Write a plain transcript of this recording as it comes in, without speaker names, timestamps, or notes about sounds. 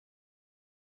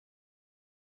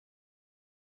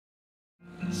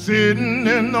Sitting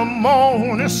in the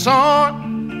morning sun,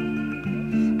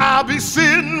 I'll be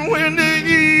sitting when the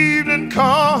evening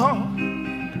comes,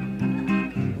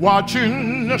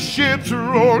 watching the ships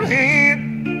roll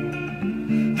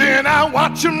in, then I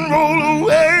watch them roll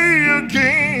away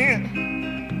again.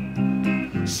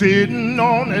 Sitting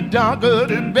on the dock of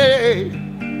the bay,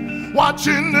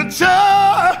 watching the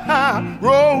tide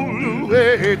roll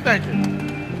away. Thank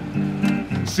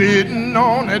you. Sitting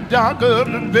on the dock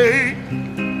of the bay,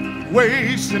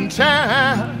 wasting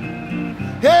time.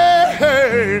 Hey,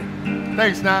 hey,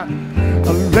 thanks now.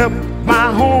 I left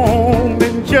my home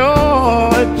in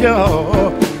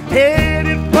Georgia,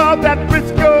 headed for that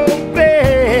Frisco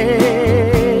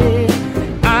Bay.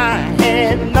 I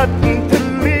had nothing to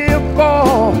live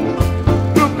for,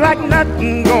 look like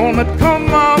nothing gonna come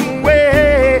my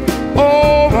way.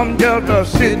 Oh, I'm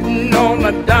just sitting on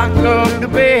the dock of the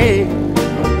bay,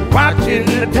 watching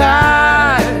the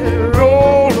tide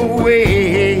roll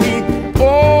away.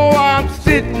 Oh, I'm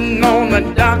sitting on the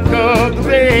dock of the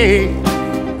bay,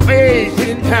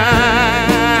 wasting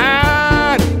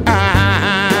time.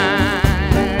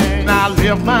 I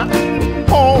left my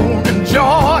home in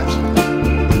Georgia,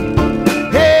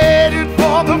 headed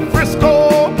for the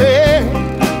Frisco Bay.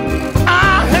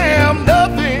 I have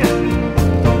nothing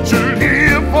to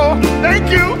live for. Thank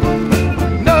you.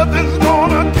 Nothing's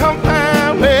gonna come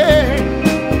my way.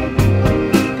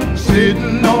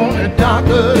 Sitting on the dock of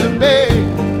the bay,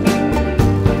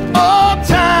 all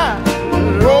time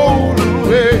roll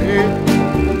away.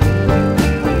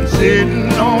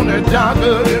 Sitting on the dock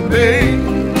of the bay,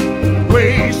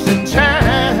 wasting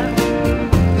time.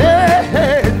 Hey,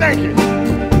 hey, thank you.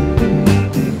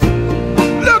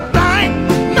 Look, thing,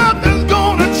 nothing's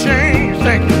gonna change.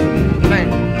 Thank you, thank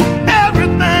you.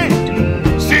 Everything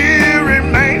still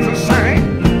remains the same.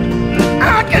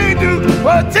 I can't do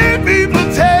what 10 people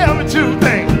tell me to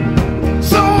think,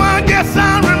 so I guess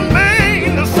I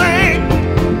remain the same.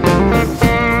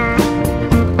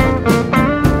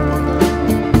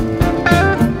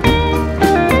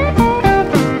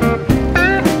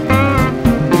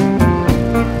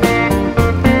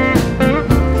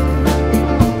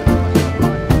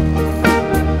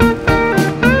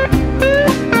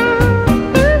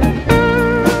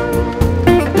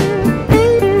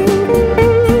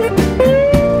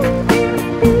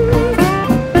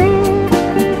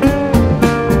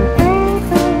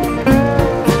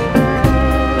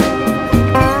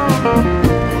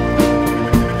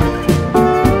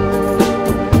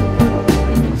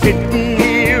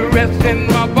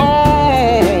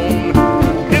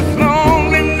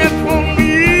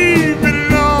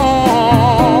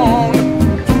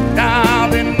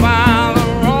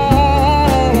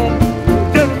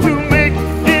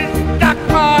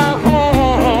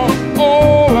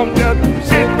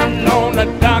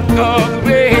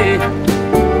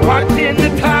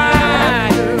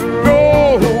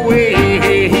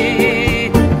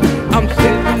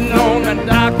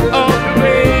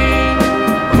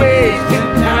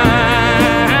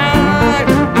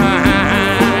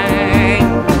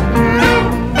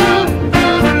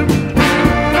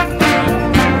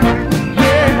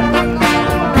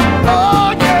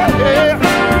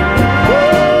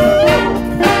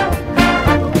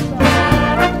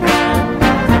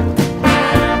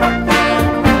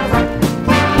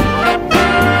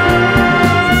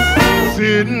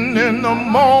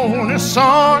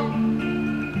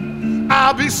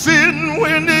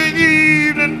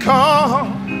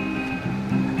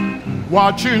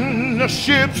 Watching the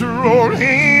ships roll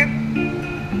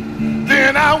in,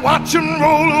 then I watch them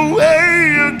roll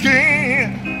away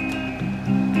again.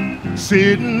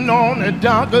 Sitting on the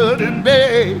dock of the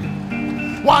bay,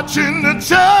 watching the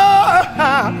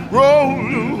tide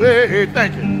roll away.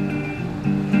 Thank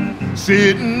you.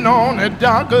 Sitting on the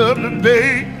dock of the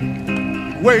bay,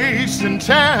 wasting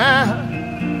time.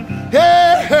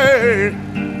 Hey, hey,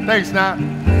 thanks now.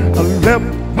 I left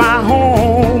my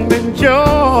home in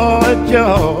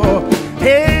Georgia,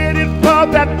 headed for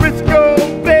that Frisco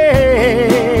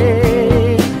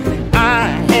Bay. I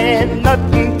had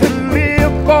nothing to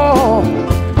live for,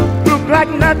 look like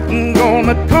nothing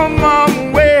gonna come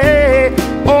my way.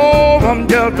 Oh, I'm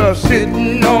just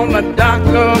sitting on the dock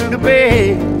of the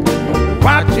bay,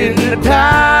 watching the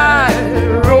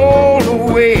tide roll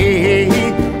away.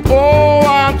 Oh,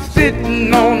 I'm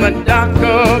sitting on the dock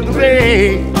of the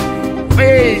bay,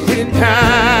 wasting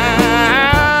time.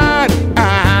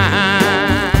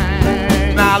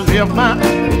 I left my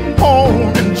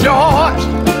home in Georgia,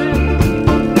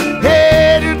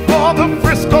 headed for the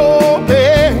Frisco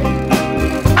Bay.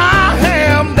 I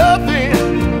have nothing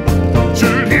to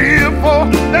live for.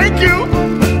 Thank you.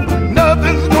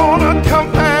 Nothing's gonna come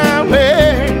back.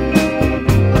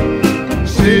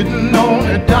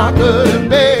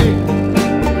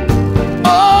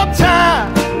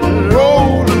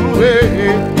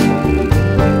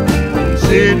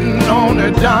 sitting on the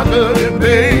dock of the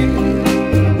bay,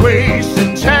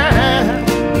 wasting time.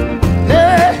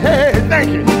 Hey, hey,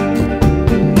 thank you.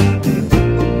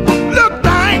 Look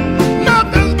like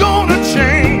nothing's gonna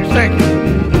change. Thank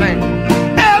you, thank you.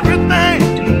 Everything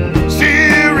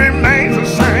still remains the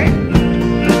same.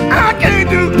 I can't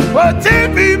do what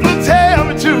 10 people tell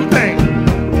me to think,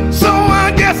 so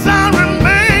I guess I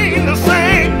remain the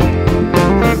same.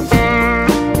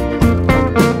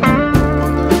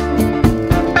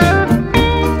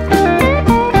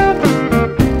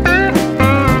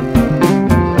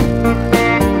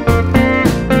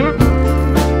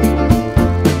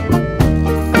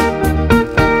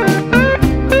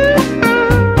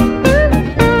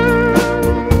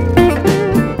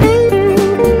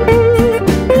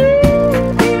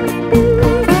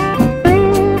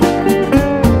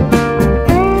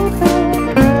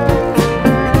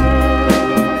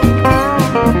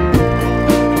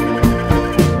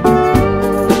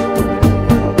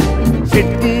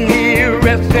 Sitting here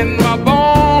resting my